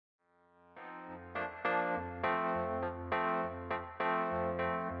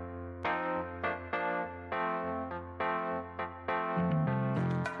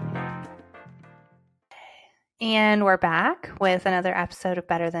And we're back with another episode of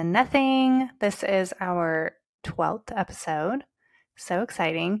Better Than Nothing. This is our 12th episode. So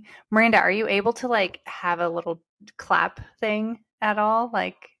exciting. Miranda, are you able to have a little clap thing at all?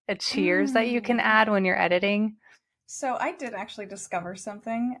 Like a cheers that you can add when you're editing? So I did actually discover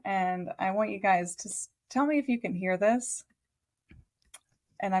something, and I want you guys to tell me if you can hear this.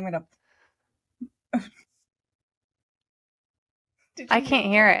 And I'm going to... I can't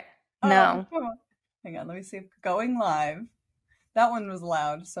hear it. No. Oh, hang on, let me see if going live. That one was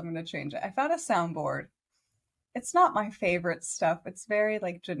loud, so I'm going to change it. I found a soundboard. It's not my favorite stuff. It's very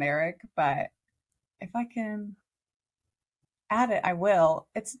generic, but if I can add it, I will.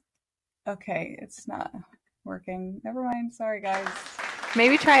 It's okay. It's not working. Never mind. Sorry, guys.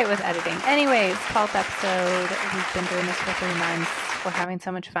 Maybe try it with editing. Anyways, 12th episode. We've been doing this for 3 months. We're having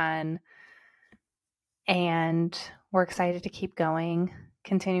so much fun. And we're excited to keep going,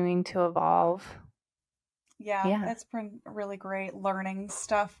 continuing to evolve. Yeah, it's been really great learning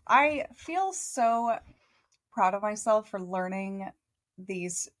stuff. I feel so proud of myself for learning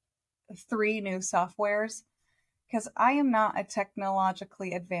these 3 new softwares because I am not a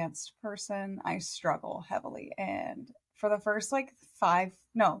technologically advanced person. I struggle heavily. And for the first maybe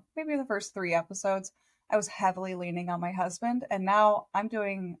the first 3 episodes, I was heavily leaning on my husband. And now I'm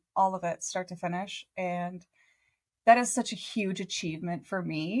doing all of it start to finish. And that is such a huge achievement for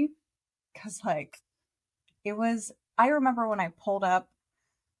me because I remember when I pulled up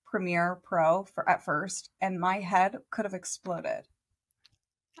Premiere Pro at first and my head could have exploded.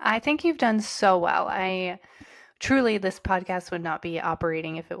 I think you've done so well. Truly, this podcast would not be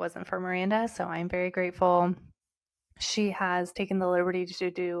operating if it wasn't for Miranda, so I'm very grateful. She has taken the liberty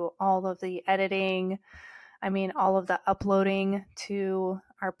to do all of the editing, all of the uploading to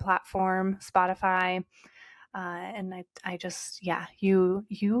our platform, Spotify, and I just,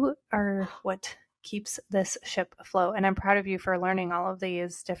 you are what keeps this ship afloat, and I'm proud of you for learning all of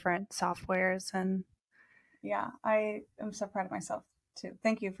these different softwares. And yeah, I am so proud of myself too.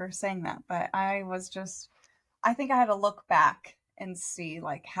 Thank you for saying that. But I think I had to look back and see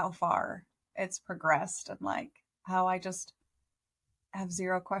how far it's progressed and how I just have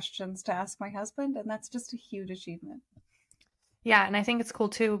 0 questions to ask my husband, and that's just a huge achievement. Yeah, and I think it's cool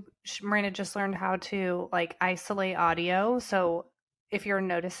too. Miranda just learned how to isolate audio. So if you're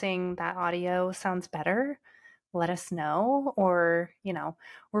noticing that audio sounds better, let us know. Or,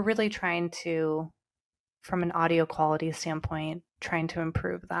 we're really trying to, from an audio quality standpoint, trying to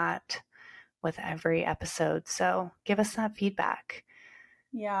improve that with every episode. So give us that feedback.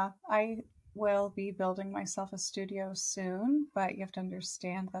 Yeah, I will be building myself a studio soon, but you have to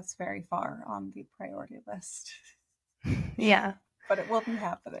understand that's very far on the priority list. Yeah. But it will be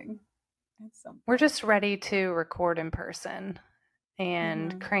happening. We're just ready to record in person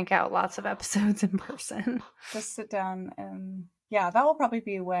and crank out lots of episodes in person. Just sit down and that will probably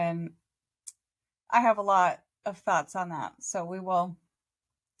be when I have a lot of thoughts on that. So we will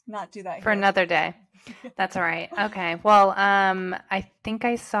not do that for another day. That's all right. Okay. Well, I think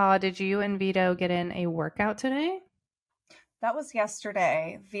I saw, did you and Vito get in a workout today? That was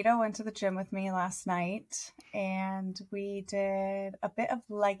yesterday. Vito went to the gym with me last night and we did a bit of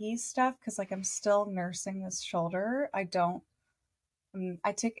leggy stuff because I'm still nursing this shoulder. I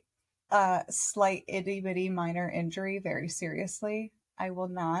take a slight itty bitty minor injury very seriously. I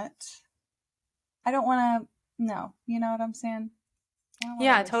don't want to, no, you know what I'm saying?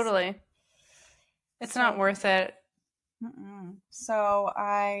 Yeah, totally. It's not worth it. So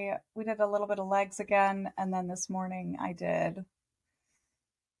we did a little bit of legs again, and then this morning what did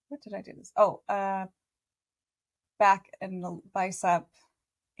I do this? Back and the bicep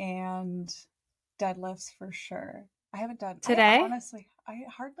and deadlifts for sure. I haven't done today. Honestly, I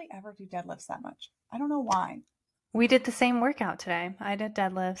hardly ever do deadlifts that much. I don't know why. We did the same workout today. I did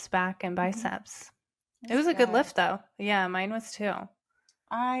deadlifts, back, and biceps. It was a good lift though. Yeah, mine was too.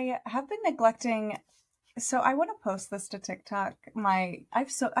 I have been neglecting. So I want to post this to TikTok.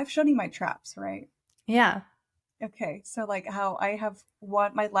 I've shown you my traps, right? Yeah. Okay, so how I have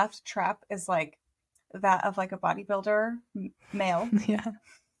my left trap is that of a bodybuilder male. Yeah.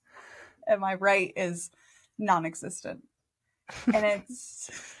 And my right is non-existent. And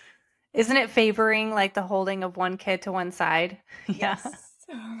isn't it favoring the holding of one kid to one side? Yes.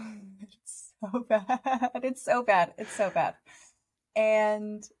 It's so bad. It's so bad. It's so bad.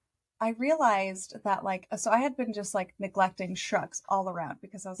 And I realized that so I had been just neglecting shrugs all around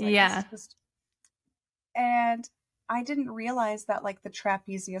because I was yeah. And I didn't realize that the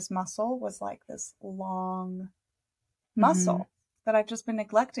trapezius muscle was this long muscle that I've just been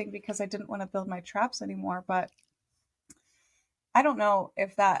neglecting because I didn't want to build my traps anymore. But I don't know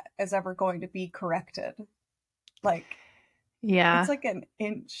if that is ever going to be corrected. Like, Yeah. It's like an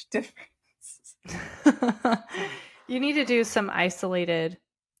inch difference. You need to do some isolated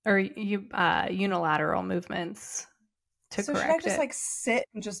or unilateral movements to So should I correct just it. like sit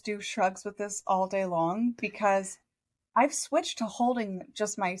and just do shrugs with this all day long? Because I've switched to holding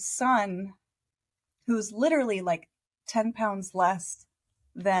just my son, who's literally like 10 pounds less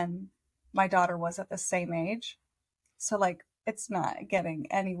than my daughter was at the same age. So, like, it's not getting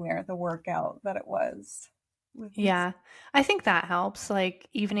anywhere the workout that it was. Yeah. I think that helps, like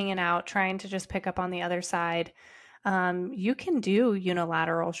evening it out, trying to just pick up on the other side. You can do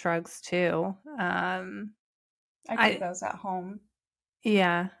unilateral shrugs too. I do I those at home.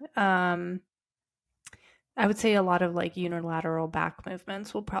 Yeah. I would say a lot of like unilateral back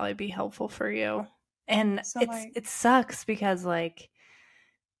movements will probably be helpful for you. And So, like, it sucks because like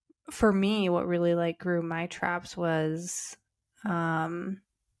for me what really like grew my traps was um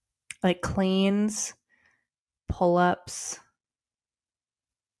like cleans, pull-ups.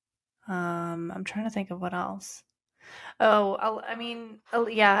 I'm trying to think of what else. Oh, I mean,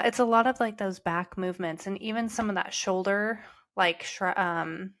 yeah, it's a lot of like those back movements and even some of that shoulder, like, what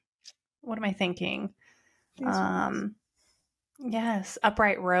am I thinking? these ones. Um, yes,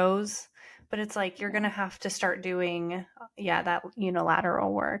 upright rows, but it's like you're gonna have to start doing, yeah, that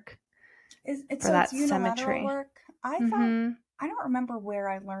unilateral work for So it's that unilateral symmetry. work. I thought, Mm-hmm. I don't remember where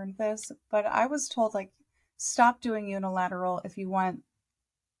I learned this, but I was told, like, stop doing unilateral if you want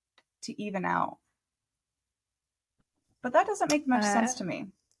to even out. But that doesn't make much Uh, sense to me,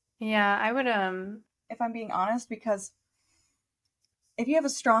 yeah, I would, if I'm being honest, because if you have a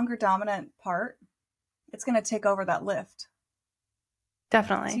stronger dominant part, it's going to take over that lift. So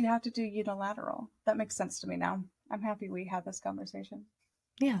definitely. you have to do unilateral. That makes sense to me now. I'm happy we had this conversation.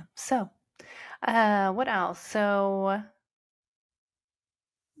 Yeah. So, what else? So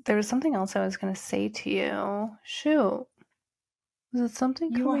there was something else I was gonna say to you. Shoot. Was it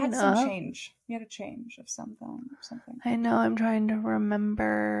something You coming had some up? change. You had a change of something. I know I'm trying to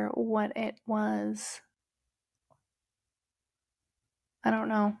remember what it was. I don't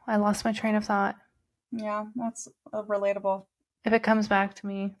know. I lost my train of thought. Yeah, that's relatable. If it comes back to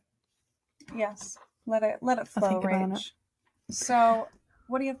me, Yes, let it I'll flow, think about it. Rach. So,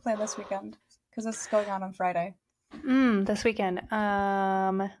 what do you have planned this weekend? Because this is going on Friday. This weekend.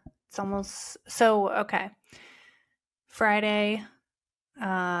 It's almost so okay. Friday,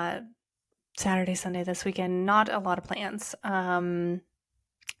 uh, Saturday, Sunday this weekend. Not a lot of plans.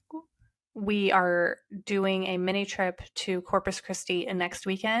 We are doing a mini trip to Corpus Christi next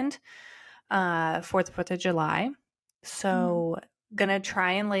weekend for the 4th of July. So, gonna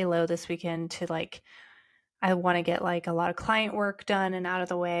try and lay low this weekend to like, I want to get like a lot of client work done and out of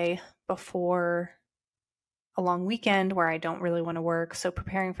the way before a long weekend where I don't really want to work. So,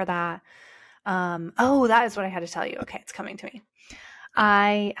 preparing for that. Oh, that is what I had to tell you. Okay, it's coming to me.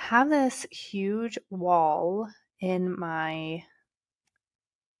 I have this huge wall in my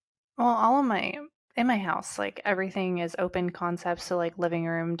all of my in my house, like everything is open concept, so like living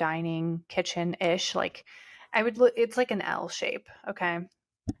room, dining, kitchen-ish, like I would look it's like an L shape, okay?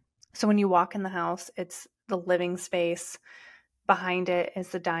 So when you walk in the house, it's the living space, behind it is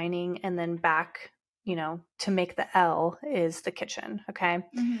the dining, and then back, to make the L is the kitchen, okay?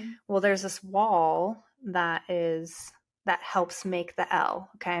 Mm-hmm. Well, there's this wall that helps make the L,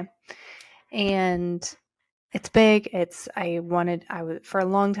 okay? And it's big. For a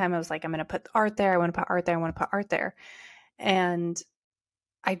long time, I was like, I'm going to put art there. I want to put art there. I want to put art there. And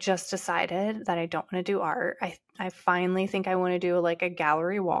I just decided that I don't want to do art. I finally think I want to do like a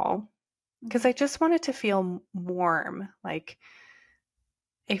gallery wall because I just want it to feel warm, like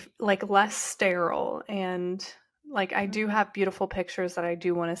less sterile. And like, I do have beautiful pictures that I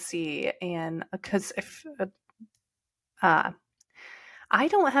do want to see. And because uh, I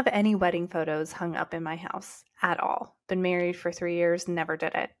don't have any wedding photos hung up in my house at all. Been married for 3 years, never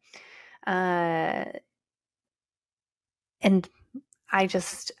did it. And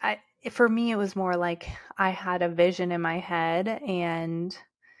for me, it was more like I had a vision in my head, and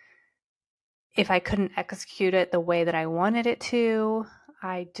if I couldn't execute it the way that I wanted it to,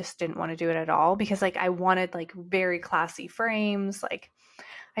 I just didn't want to do it at all because like I wanted like very classy frames. Like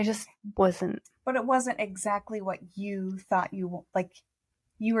I just wasn't. But it wasn't exactly what you thought you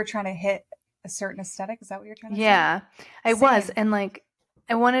were trying to hit a certain aesthetic. Is that what you're trying to say? Yeah, I was. Same. And like,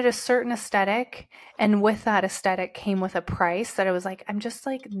 I wanted a certain aesthetic. And with that aesthetic came with a price that I was like, I'm just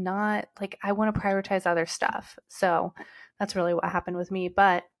like not like, I want to prioritize other stuff. So that's really what happened with me.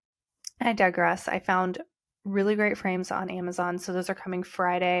 But I digress. I found really great frames on Amazon. So those are coming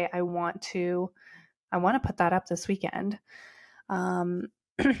Friday. I want to put that up this weekend.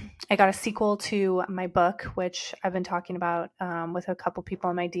 I got a sequel to my book, which I've been talking about with a couple people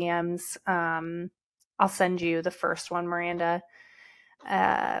in my DMs. I'll send you the first one, Miranda.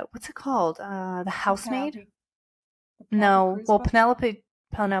 What's it called? The Housemaid? No, well, Penelope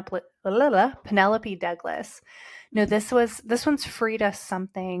Douglas. No, this one's Frida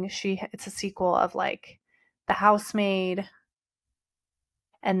something. It's a sequel of like The Housemaid,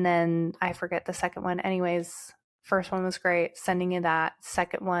 and then I forget the second one. Anyways, first one was great. Sending you that.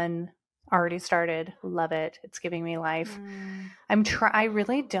 Second one already started. Love it. It's giving me life.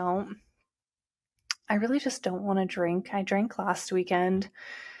 I really just don't want to drink. I drank last weekend,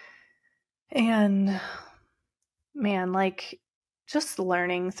 and man, like, just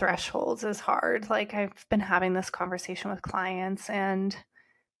learning thresholds is hard. Like, I've been having this conversation with clients, and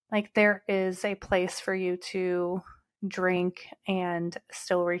like, there is a place for you to drink and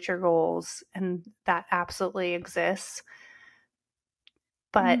still reach your goals, and that absolutely exists.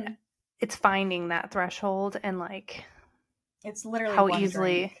 But it's finding that threshold, and like, it's literally how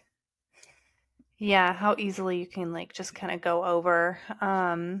easily drink. How easily you can like just kind of go over.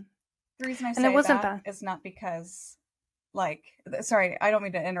 The reason I say that is not because, like, sorry, I don't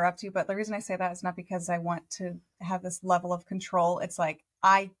mean to interrupt you, but the reason I say that is not because I want to have this level of control. It's like,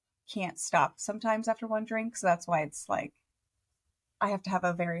 I can't stop sometimes after one drink. So that's why it's like, I have to have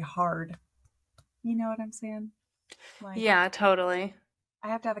a very hard, you know what I'm saying? Like, yeah, totally. I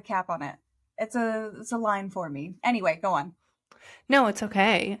have to have a cap on it. It's a line for me. Anyway, go on. No, it's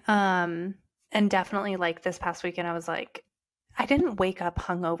okay. And definitely like this past weekend, I was like, I didn't wake up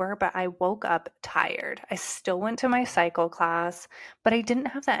hungover, but I woke up tired. I still went to my cycle class, but I didn't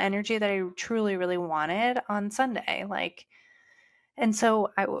have that energy that I truly, really wanted on Sunday. Like, and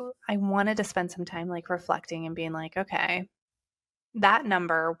so I wanted to spend some time like reflecting and being like, okay, that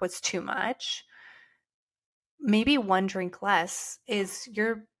number was too much. Maybe one drink less is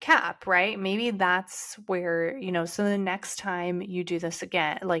your cap, right? Maybe that's where, so the next time you do this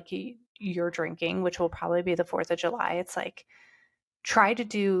again, like you're drinking, which will probably be the 4th of July, it's like, try to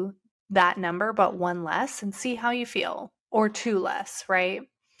do that number, but one less and see how you feel, or two less, right?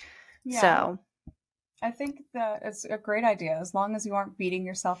 Yeah. So I think that it's a great idea as long as you aren't beating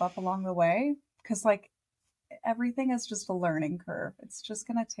yourself up along the way, because like everything is just a learning curve. It's just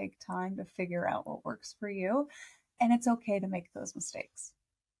going to take time to figure out what works for you, and it's okay to make those mistakes.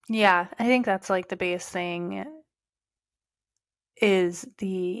 Yeah, I think that's like the biggest thing is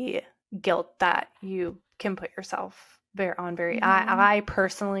the guilt that you can put yourself I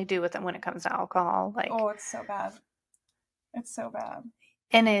personally do with it when it comes to alcohol. Like, oh, it's so bad. It's so bad.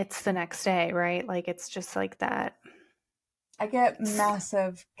 And it's the next day, right? Like, it's just like that. I get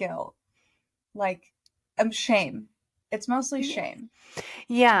massive guilt. Like, shame. It's mostly shame.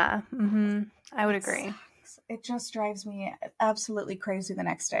 Yeah. I would agree. It just drives me absolutely crazy the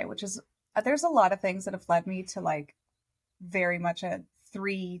next day, which is, there's a lot of things that have led me to like very much a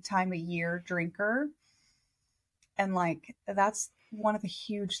 3-time-a-year drinker. And like, that's one of the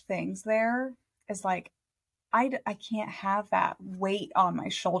huge things there is like, I can't have that weight on my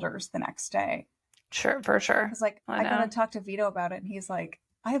shoulders the next day. Sure, for sure. It's like, I gotta talk to Vito about it, and he's like,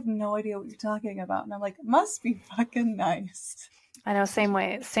 I have no idea what you're talking about. And I'm like, must be fucking nice. I know, same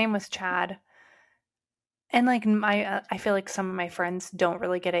way. Same with Chad. And like I feel like some of my friends don't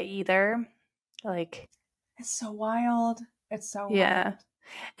really get it either. Like, it's so wild. It's so wild.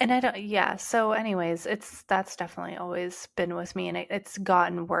 And I don't, so anyways, that's definitely always been with me, and it's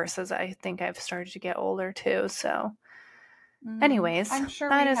gotten worse as I think I've started to get older too. So anyways, I'm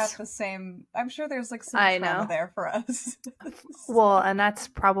sure have the same, I'm sure there's like some trauma there for us. Well, and that's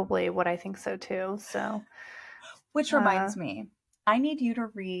probably what I think so too. So, which reminds me, I need you to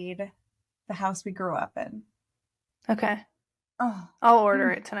read The House We Grew Up In. Okay. Oh, I'll order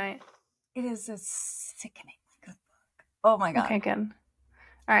it tonight. It is a sickening good book. Oh my God. Okay, good.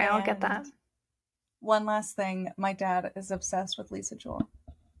 All right, I'll get that. One last thing, my dad is obsessed with Lisa Joel.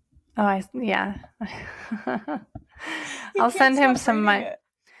 Oh, yeah. I'll send him some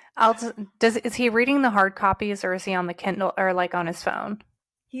is he reading the hard copies, or is he on the Kindle, or like on his phone?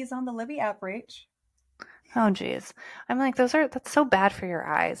 He's on the Libby app, Rach. Oh geez. I'm like, that's so bad for your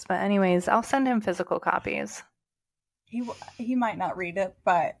eyes. But anyways, I'll send him physical copies. He might not read it,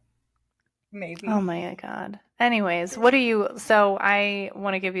 but maybe. Oh my God. Anyways, so I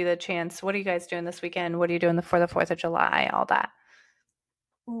want to give you the chance. What are you guys doing this weekend? What are you doing for the 4th of July? All that.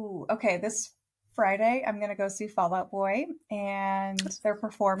 Ooh, okay. This Friday, I'm going to go see Fall Out Boy, and they're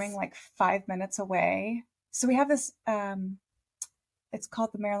performing like 5 minutes away. So we have this, it's called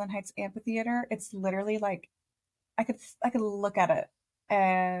the Maryland Heights Amphitheater. It's literally like, I could look at it,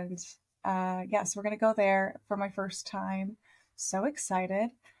 and so we're going to go there for my first time. so excited.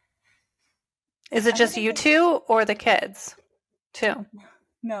 Is it just you two or the kids too?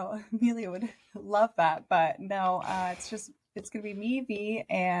 No, Amelia would love that, but no, it's gonna be me, V,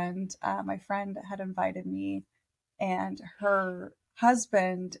 and my friend had invited me, and her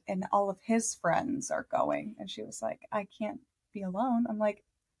husband and all of his friends are going, and she was like, I can't be alone. I'm like,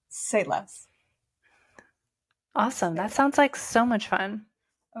 say less. Awesome. That sounds like so much fun.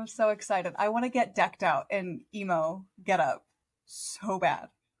 I'm so excited. I want to get decked out in emo get up so bad.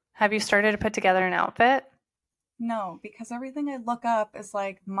 Have you started to put together an outfit? No, because everything I look up is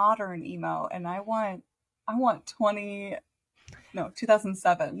like modern emo, and I want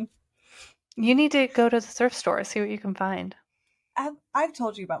 2007. You need to go to the thrift store, see what you can find. I've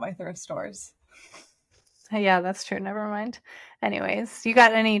told you about my thrift stores. Yeah, that's true. Never mind. Anyways, you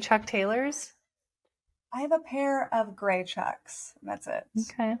got any Chuck Taylors? I have a pair of gray Chucks. That's it.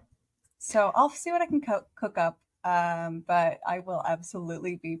 Okay. So I'll see what I can cook up. But I will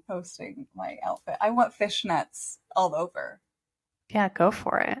absolutely be posting my outfit. I want fishnets all over. Yeah, go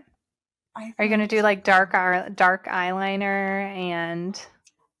for it. Are you going to do like dark eyeliner and...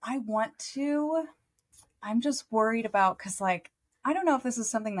 I want to. I'm just worried about, because like, I don't know if this is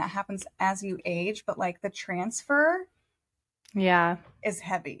something that happens as you age, but like the transfer is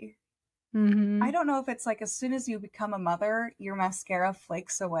heavy. Mm-hmm. I don't know if it's like as soon as you become a mother, your mascara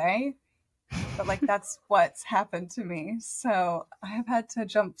flakes away. But like that's what's happened to me. So I have had to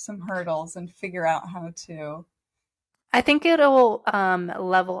jump some hurdles and figure out how to. I think it'll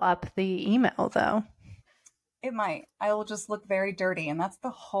level up the email though. It might. I will just look very dirty, and that's the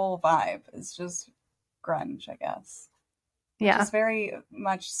whole vibe. It's just grunge, I guess. Yeah. Which is very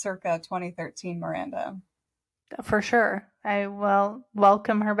much circa 2013 Miranda. For sure. I will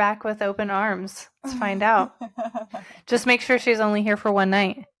welcome her back with open arms. Let's find out. Just make sure she's only here for one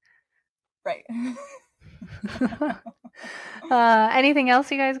night. Right. Anything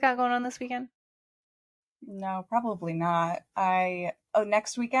else you guys got going on this weekend? No, probably not.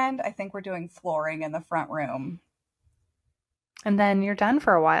 Next weekend, I think we're doing flooring in the front room. And then you're done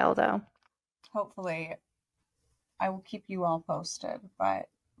for a while, though. Hopefully. I will keep you all posted, but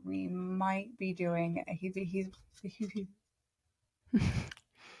we might be doing...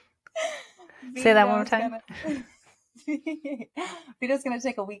 Say that one more time. Vito's going to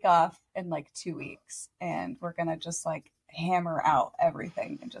take a week off in like 2 weeks, and we're going to just like hammer out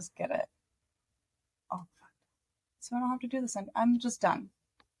everything and just get it all done. So I don't have to do this. I'm just done.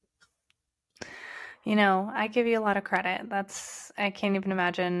 You know, I give you a lot of credit. I can't even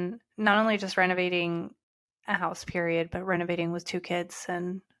imagine not only just renovating a house period, but renovating with 2 kids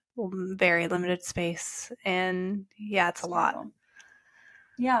and very limited space. And yeah, it's a lot.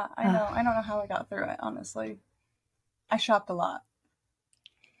 Yeah, I know. I don't know how I got through it, honestly. I shopped a lot.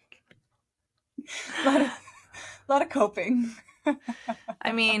 a lot of coping.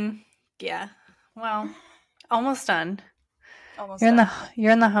 I mean, yeah. Well, almost done.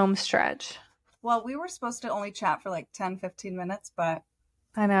 You're in the home stretch. Well, we were supposed to only chat for like 10, 15 minutes, but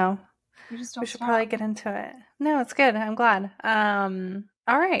I know. We should probably get into it. No, it's good. I'm glad.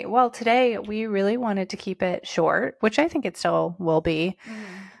 All right. Well, today we really wanted to keep it short, which I think it still will be.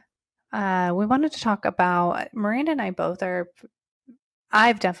 We wanted to talk about, Miranda and I both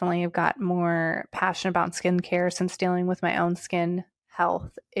I've definitely got more passionate about skincare since dealing with my own skin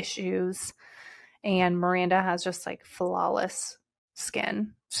health issues. And Miranda has just like flawless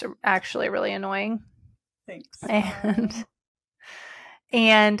skin. It's actually really annoying. Thanks.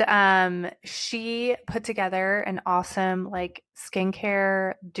 And she put together an awesome like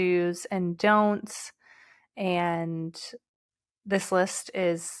skincare do's and don'ts. And this list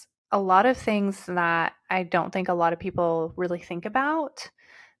is a lot of things that I don't think a lot of people really think about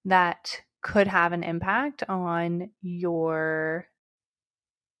that could have an impact on your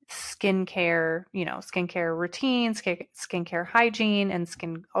skincare, skincare routines, skincare hygiene, and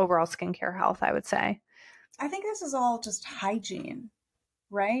overall skincare health, I would say. I think this is all just hygiene,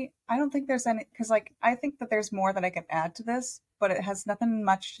 right? I don't think there's any, because like, I think that there's more that I could add to this, but it has nothing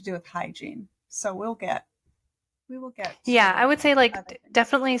much to do with hygiene. So we will get. Yeah, I would say like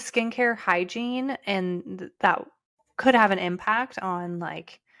definitely skincare hygiene, and that could have an impact on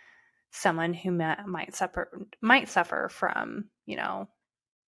like someone who might suffer from,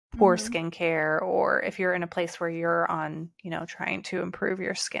 poor skincare, or if you're in a place where you're on, trying to improve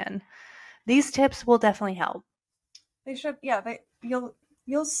your skin. These tips will definitely help. They should, yeah.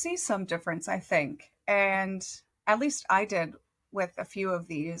 You'll see some difference, I think, and at least I did with a few of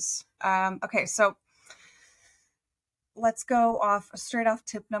these. Okay, so let's go straight off.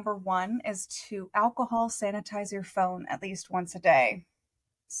 Tip number 1 is to alcohol sanitize your phone at least once a day.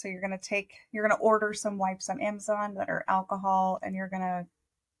 So you're going to order some wipes on Amazon that are alcohol, and you're going to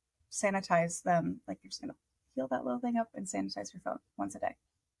sanitize them. Like, you're just going to peel that little thing up and sanitize your phone once a day.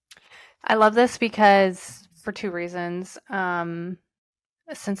 I love this because for two reasons.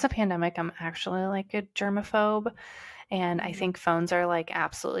 Since the pandemic, I'm actually like a germaphobe. And I think phones are like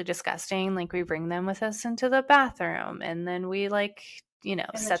absolutely disgusting. Like, we bring them with us into the bathroom and then we like,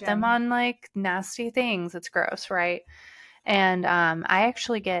 set them on like nasty things. It's gross, right? And I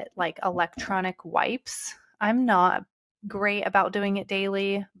actually get like electronic wipes. I'm not great about doing it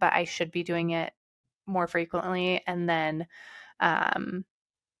daily, but I should be doing it more frequently. And then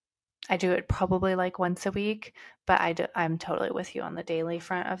I do it probably like once a week, but I'm totally with you on the daily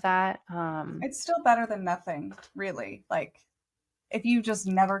front of that. It's still better than nothing, really. Like, if you just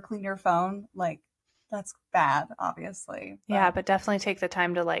never clean your phone, like, that's bad, obviously. Yeah, but definitely take the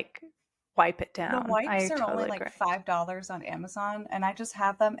time to like wipe it down. The wipes I are totally only like agree. $5 on Amazon, and I just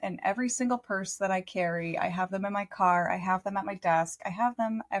have them in every single purse that I carry. I have them in my car. I have them at my desk. I have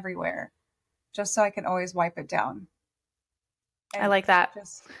them everywhere, just so I can always wipe it down. I like that.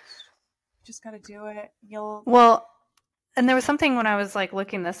 Just got to do it. Well, and there was something when I was like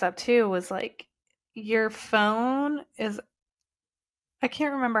looking this up too, was like your phone is, I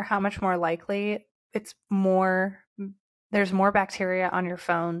can't remember how much more likely, there's more bacteria on your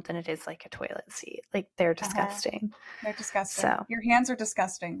phone than it is like a toilet seat. Like, they're disgusting. They're disgusting. So your hands are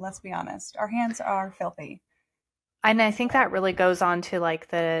disgusting. Let's be honest. Our hands are filthy. And I think that really goes on to like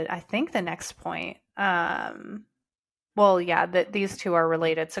the next point. Well, yeah, these two are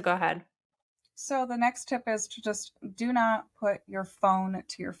related. So go ahead. So the next tip is to just do not put your phone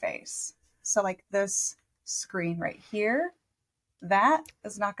to your face. So like this screen right here, that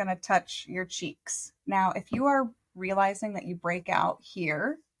is not going to touch your cheeks. Now, if you are realizing that you break out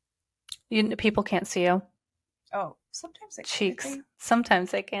here, People can't see you. Oh, sometimes they cheeks.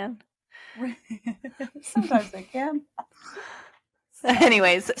 Sometimes they can. Sometimes they can.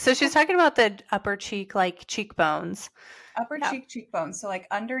 Anyways, so she's talking about the upper cheek, like cheekbones. Upper cheek cheekbones. So like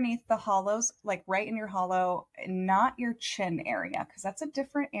underneath the hollows, like right in your hollow, not your chin area, because that's a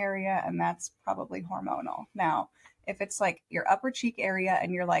different area and that's probably hormonal. Now, if it's like your upper cheek area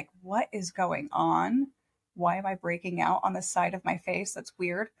and you're like, what is going on? Why am I breaking out on the side of my face? That's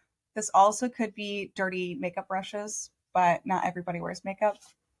weird. This also could be dirty makeup brushes, but not everybody wears makeup.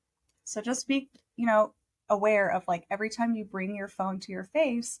 So just be, aware of like every time you bring your phone to your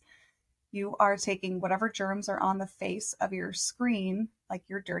face, you are taking whatever germs are on the face of your screen, like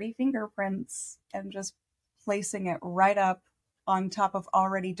your dirty fingerprints, and just placing it right up on top of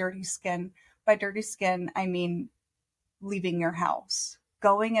already dirty skin. By dirty skin, I mean leaving your house,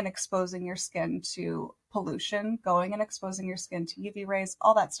 going and exposing your skin to pollution, going and exposing your skin to UV rays,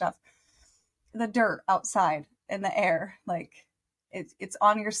 all that stuff. The dirt outside in the air, like it's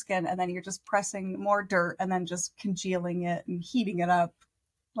on your skin, and then you're just pressing more dirt and then just congealing it and heating it up.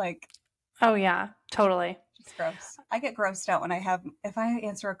 Like, oh yeah, totally. It's gross. I get grossed out if I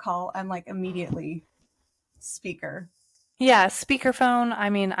answer a call, I'm like immediately speaker. Yeah, speakerphone. I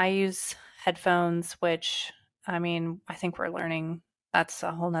mean, I use headphones, which, I mean, I think we're learning that's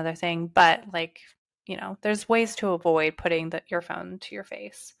a whole nother thing. But like, there's ways to avoid putting your phone to your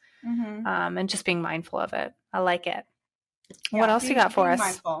face, and just being mindful of it. I like it. Yeah, what else you got for us?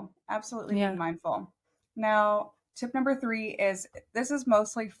 Mindful. Absolutely be mindful. Now, tip number 3 is, this is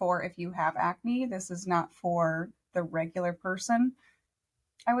mostly for if you have acne. This is not for the regular person.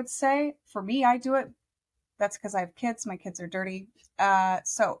 I would say for me, I do it. That's because I have kids. My kids are dirty.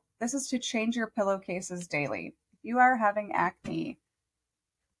 So this is to change your pillowcases daily. If you are having acne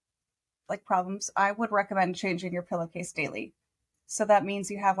like problems, I would recommend changing your pillowcase daily. So that means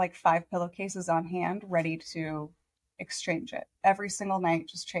you have like 5 pillowcases on hand ready to exchange it. Every single night,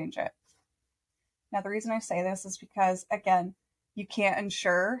 just change it. Now, the reason I say this is because, again, you can't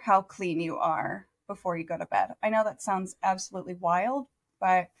ensure how clean you are before you go to bed. I know that sounds absolutely wild,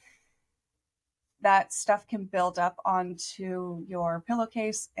 but that stuff can build up onto your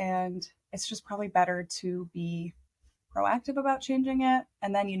pillowcase, and it's just probably better to be proactive about changing it.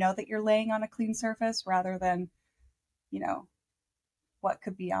 And then you know that you're laying on a clean surface rather than, what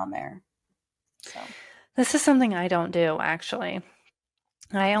could be on there. So this is something I don't do, actually.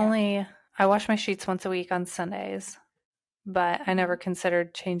 I wash my sheets once a week on Sundays, but I never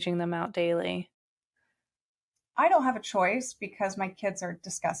considered changing them out daily. I don't have a choice because my kids are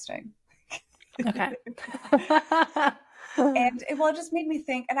disgusting. Okay. And it just made me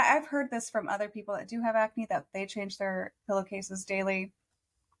think, and I've heard this from other people that do have acne, that they change their pillowcases daily.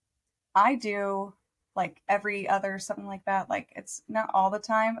 I do like every other, something like that. Like, it's not all the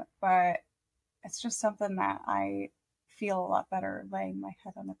time, but it's just something that I feel a lot better laying my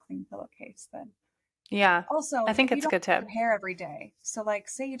head on a clean pillowcase than. Yeah. Also, I think if you it's a don't good wash tip. your hair every day, so like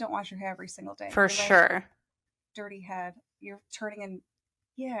say you don't wash your hair every single day, For you're laying with sure. dirty head, you're turning in,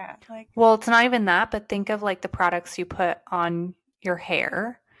 yeah, like. Well, it's not even that, but think of like the products you put on your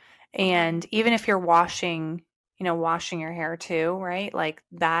hair. And even if you're washing, washing your hair too, right? Like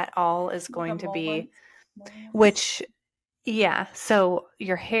that all is The going to be, emollients. which, yeah. So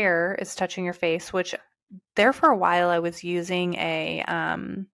your hair is touching your face, which there for a while I was using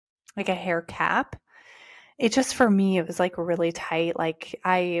like a hair cap. It just for me, it was like really tight. Like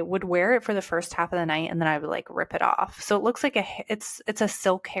I would wear it for the first half of the night and then I would like rip it off. So it looks like it's a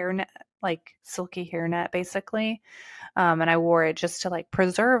silk hair net, like silky hair net basically. And I wore it just to like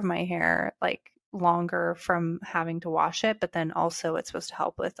preserve my hair like longer from having to wash it. But then also it's supposed to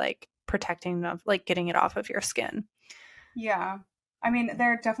help with like protecting of like getting it off of your skin. Yeah. I mean,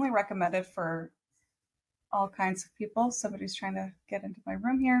 they're definitely recommended for all kinds of people. Somebody's trying to get into my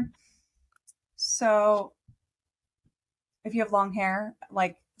room here. So if you have long hair,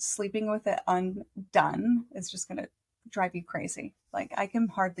 like sleeping with it undone is just going to drive you crazy. Like I can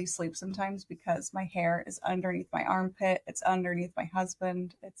hardly sleep sometimes because my hair is underneath my armpit. It's underneath my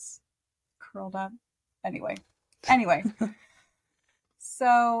husband. It's curled up. Anyway.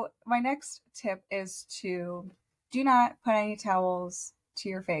 So my next tip is to do not put any towels to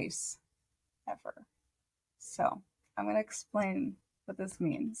your face ever. So I'm going to explain what this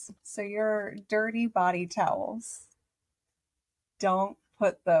means. So your dirty body towels, don't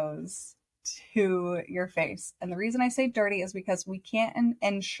put those to your face. And the reason I say dirty is because we can't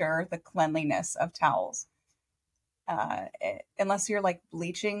ensure the cleanliness of towels. Unless you're like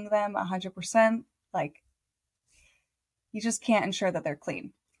bleaching them 100%, like you just can't ensure that they're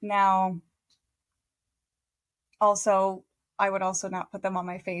clean. Now, also, I would also not put them on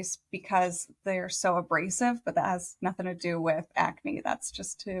my face because they're so abrasive, but that has nothing to do with acne. That's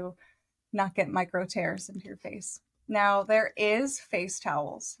just to not get micro tears into your face. Now, there is face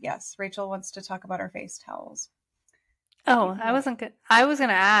towels. Yes, Rachel wants to talk about our face towels. Oh, I was going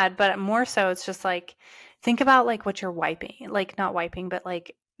to add, but more so it's just like think about like what you're wiping, like not wiping, but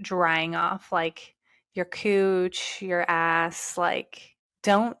like drying off like your cooch, your ass, like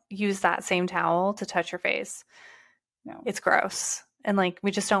don't use that same towel to touch your face. No. It's gross. And like we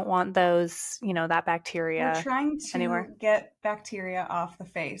just don't want those, that bacteria. We're trying to anywhere. get bacteria off the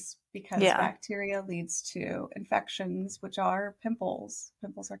face because bacteria leads to infections, which are pimples.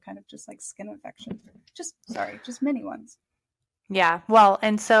 Pimples are kind of just like skin infections. Just mini ones. Yeah. Well,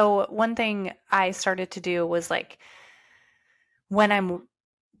 and so one thing I started to do was like when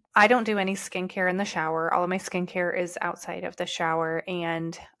I don't do any skincare in the shower. All of my skincare is outside of the shower.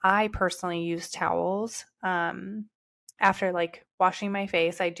 And I personally use towels. After like washing my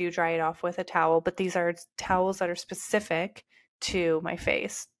face, I do dry it off with a towel, but these are towels that are specific to my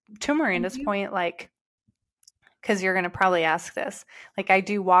face. To Miranda's point, like, because you're going to probably ask this, like I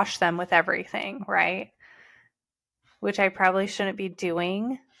do wash them with everything, right? Which I probably shouldn't be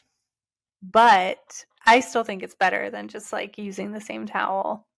doing, but I still think it's better than just like using the same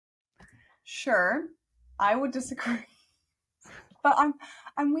towel. Sure, I would disagree. But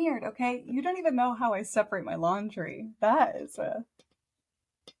I'm weird, okay? You don't even know how I separate my laundry. That is a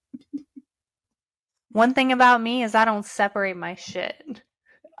One thing about me is I don't separate my shit.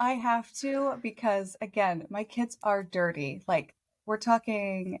 I have to because again, my kids are dirty. Like we're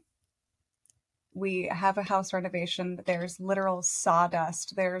talking we have a house renovation. There's literal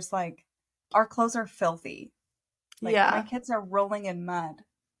sawdust. There's like our clothes are filthy. Like my kids are rolling in mud.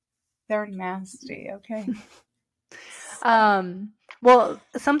 They're nasty, okay? Well,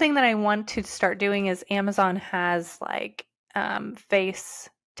 something that I want to start doing is Amazon has like face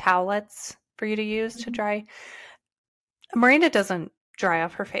towelettes for you to use to dry. Miranda doesn't dry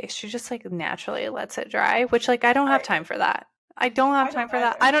off her face. She just like naturally lets it dry, which like I don't have time for that. I don't have time for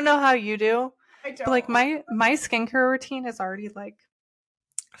that. I don't know how you do. I don't. But like my skincare routine is already like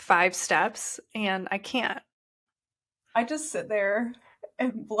 5 steps and I can't. I just sit there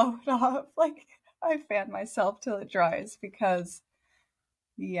and blow it off. Like I fan myself till it dries because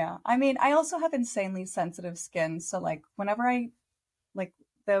yeah. I mean, I also have insanely sensitive skin, so like whenever I like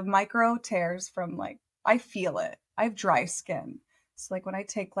the micro tears from like I feel it. I have dry skin. So like when I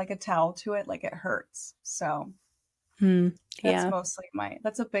take like a towel to it, like it hurts. So that's mostly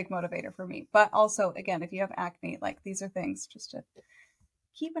that's a big motivator for me. But also again, if you have acne, like these are things just to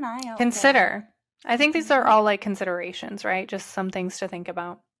keep an eye out. Consider. I think these are all like considerations, right? Just some things to think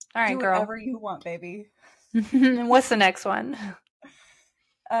about. All right, do girl. whatever you want, baby. What's the next one?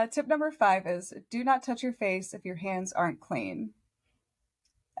 Tip number 5 is do not touch your face if your hands aren't clean.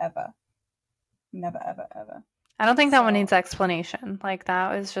 Ever. Never, ever, ever. I don't think that one needs explanation. Like,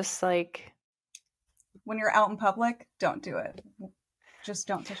 that was just like, when you're out in public, don't do it. Just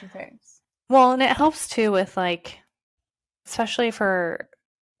don't touch your face. Well, and it helps too with like, especially for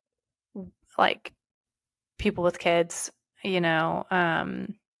like people with kids,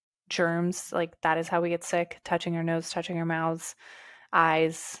 germs, like that is how we get sick, touching our nose, touching our mouths,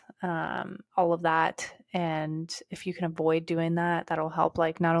 eyes, all of that. And if you can avoid doing that, that'll help,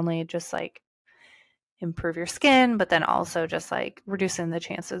 like, not only just like improve your skin, but then also just like reducing the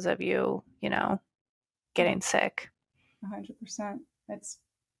chances of you, getting sick. 100%. It's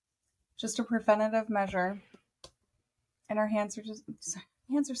just a preventative measure. And our hands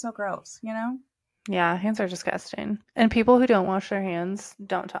are so gross, Yeah, hands are disgusting. And people who don't wash their hands,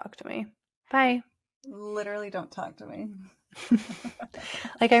 don't talk to me. Bye. Literally don't talk to me.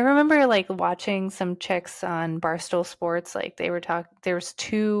 Like, I remember like watching some chicks on Barstool Sports, like there was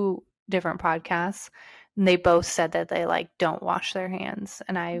two different podcasts and they both said that they like don't wash their hands.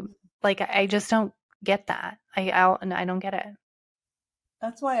 And I just don't get that. I don't get it.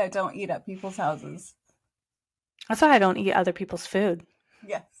 That's why I don't eat at people's houses. That's why I don't eat other people's food.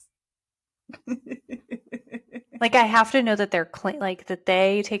 Yes. Like, I have to know that they're clean, like that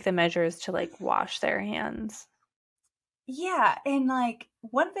they take the measures to like wash their hands. Yeah, and like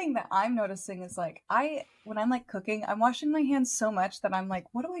one thing that I'm noticing is like when I'm like cooking, I'm washing my hands so much that I'm like,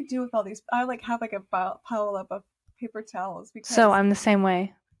 what do I do with all these? I like have like a pile up of paper towels because So I'm the same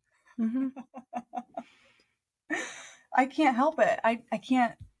way. Mm-hmm. I can't help it. I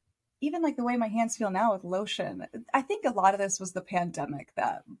can't, even like the way my hands feel now with lotion. I think a lot of this was the pandemic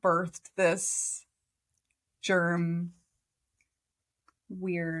that birthed this germ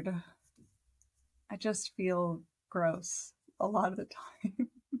weird. I just feel gross a lot of the time.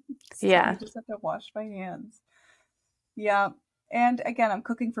 So yeah. I just have to wash my hands. Yeah. And again, I'm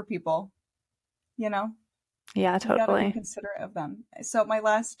cooking for people, Yeah, totally. You gotta be considerate of them. So my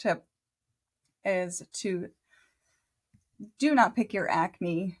last tip is to do not pick your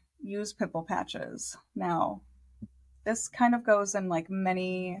acne. Use pimple patches. Now, this kind of goes in like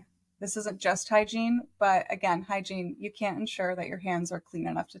this isn't just hygiene, but again, hygiene, you can't ensure that your hands are clean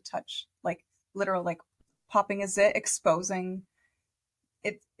enough to touch, like literal, like popping a zit, exposing.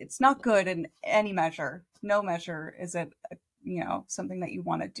 It's not good in any measure. No measure is it, something that you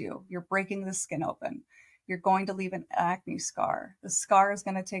want to do. You're breaking the skin open. You're going to leave an acne scar. The scar is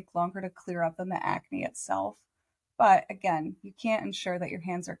going to take longer to clear up than the acne itself. But again, you can't ensure that your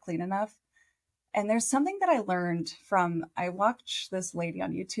hands are clean enough. And there's something that I learned I watched this lady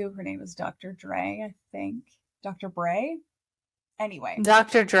on YouTube. Her name is Dr. Dre, I think. Dr. Bray? Anyway.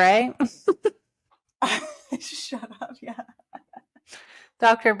 Dr. Dre? Shut up, yeah.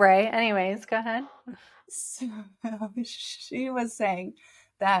 Dr. Bray. Anyways, go ahead. So she was saying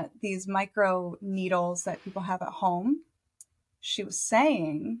that these micro needles that people have at home, she was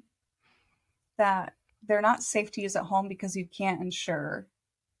saying that they're not safe to use at home because you can't ensure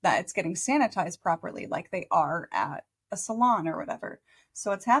that it's getting sanitized properly like they are at a salon or whatever.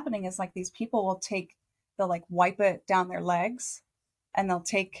 So what's happening is like these people they'll like wipe it down their legs and they'll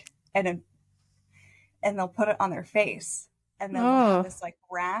take and they'll put it on their face and then they'll have this like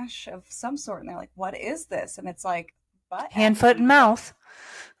rash of some sort and they're like, what is this? And it's like hand, foot, and mouth.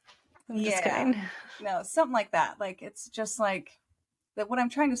 I'm just kidding. No, something like that. Like, it's just like that. What I'm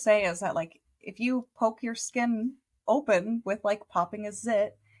trying to say is that like if you poke your skin open with like popping a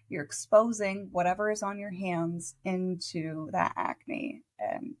zit, you're exposing whatever is on your hands into that acne.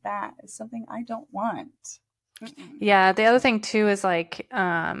 And that is something I don't want. Mm-mm. Yeah. The other thing too is like,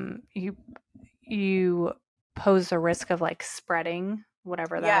 you pose a risk of like spreading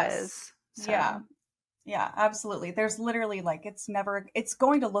whatever that is. So. Yeah, absolutely. There's literally like, it's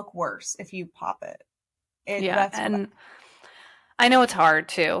going to look worse if you pop it. And I know it's hard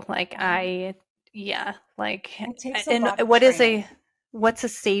too. Like it takes a lot of training. What's a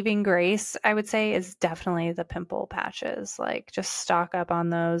saving grace, I would say, is definitely the pimple patches. Like, just stock up on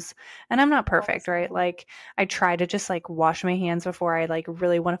those. And I'm not perfect, right? Like, I try to just like wash my hands before I like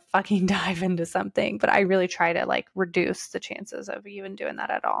really want to fucking dive into something, but I really try to like reduce the chances of even doing that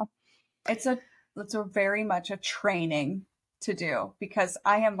at all. It's a very much a training to do because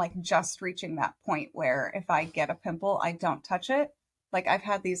I am like just reaching that point where if I get a pimple, I don't touch it. Like, I've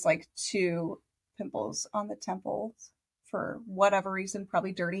had these like 2 pimples on the temples for whatever reason,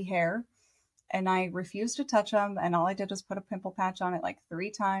 probably dirty hair. And I refused to touch them. And all I did was put a pimple patch on it like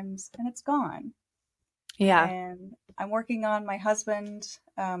 3 times and it's gone. Yeah. And I'm working on my husband.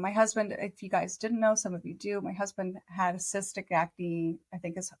 My husband, if you guys didn't know, some of you do, my husband had cystic acne, I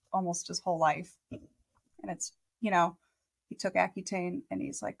think almost his whole life. And it's, he took Accutane and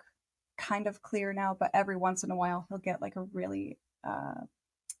he's like kind of clear now, but every once in a while he'll get like a really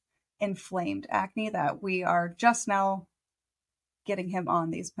inflamed acne that we are just now getting him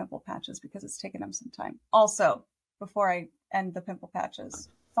on these pimple patches because it's taken him some time. Also, before I end the pimple patches,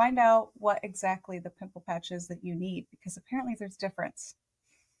 find out what exactly the pimple patch is that you need, because apparently there's difference.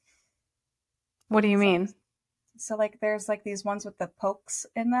 What do you mean? So like there's like these ones with the pokes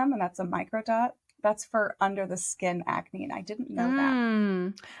in them, and that's a microdot. That's for under the skin acne, and I didn't know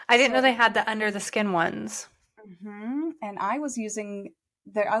that. I didn't know they had the under the skin ones. And I was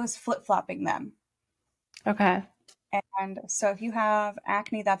flip-flopping them. Okay. And so if you have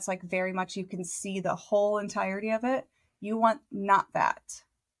acne that's like very much, you can see the whole entirety of it, you want not that,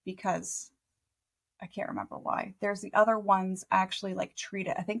 because I can't remember why. There's the other ones actually like treat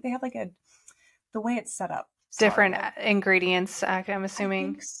it. I think they have like the way it's set up. Different ingredients, I'm assuming. I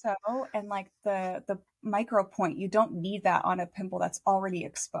think so. And like the micro point, you don't need that on a pimple that's already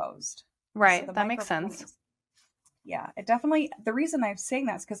exposed. Right. So that makes sense. Yeah, it definitely, the reason I'm saying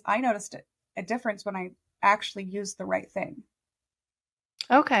that is because I noticed a difference when I actually used the right thing.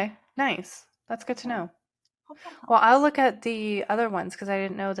 Okay, nice. That's good to know. Well, I'll look at the other ones because I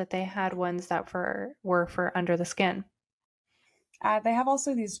didn't know that they had ones that were for under the skin. They have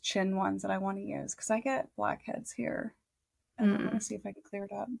also these chin ones that I want to use because I get blackheads here. And I'm going to see if I can clear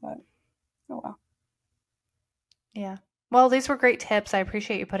it up, but oh well. Yeah. Well, these were great tips. I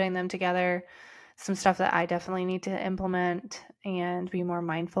appreciate you putting them together. Some stuff that I definitely need to implement and be more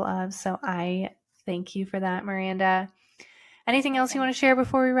mindful of. So I thank you for that, Miranda. Anything else you want to share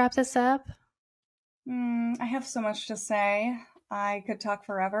before we wrap this up? I have so much to say. I could talk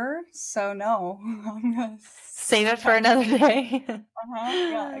forever, so no. I'm gonna save it for another day.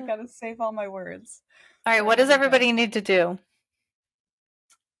 Yeah, I gotta save all my words. All right, what does everybody need to do?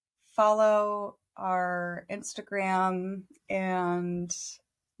 Follow our Instagram and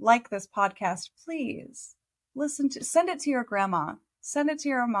like this podcast, please. Send it to your grandma, send it to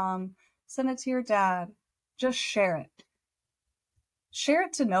your mom, send it to your dad. Just share it. Share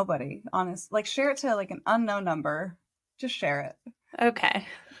it to nobody, honest. Like share it to like an unknown number. Just share it. Okay.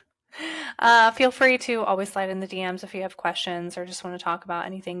 Feel free to always slide in the DMs if you have questions or just want to talk about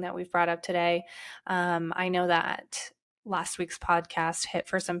anything that we've brought up today. I know that last week's podcast hit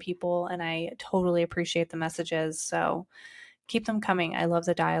for some people, and I totally appreciate the messages. So keep them coming. I love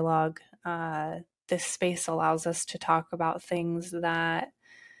the dialogue. This space allows us to talk about things that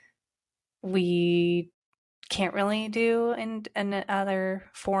we can't really do in other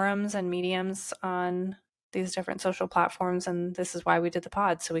forums and mediums on these different social platforms, and this is why we did the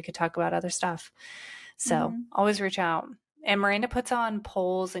pod, so we could talk about other stuff. So always reach out. And Miranda puts on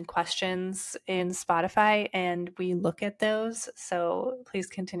polls and questions in Spotify, and we look at those, so please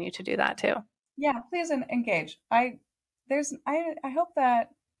continue to do that too. Yeah, please engage. I hope that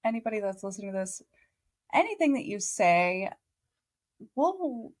anybody that's listening to this, anything that you say,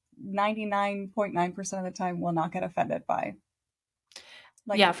 we'll 99.9% of the time will not get offended by.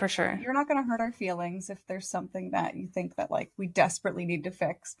 Like, yeah, for sure. You're not going to hurt our feelings if there's something that you think that like we desperately need to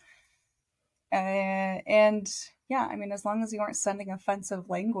fix. And yeah, I mean, as long as you aren't sending offensive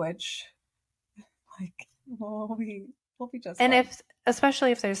language, like we'll be just. And fine.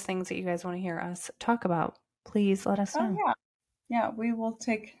 Especially if there's things that you guys want to hear us talk about, please let us know. Yeah, we will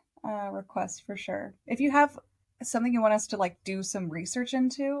take requests for sure. If you have something you want us to like do some research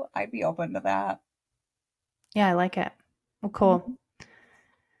into, I'd be open to that. Yeah, I like it. Well, cool.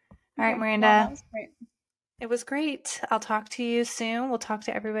 All right, Miranda. Well, that was great. It was great. I'll talk to you soon. We'll talk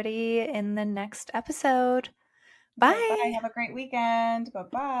to everybody in the next episode. Bye. Bye. Have a great weekend.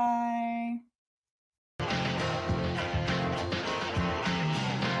 Bye-bye.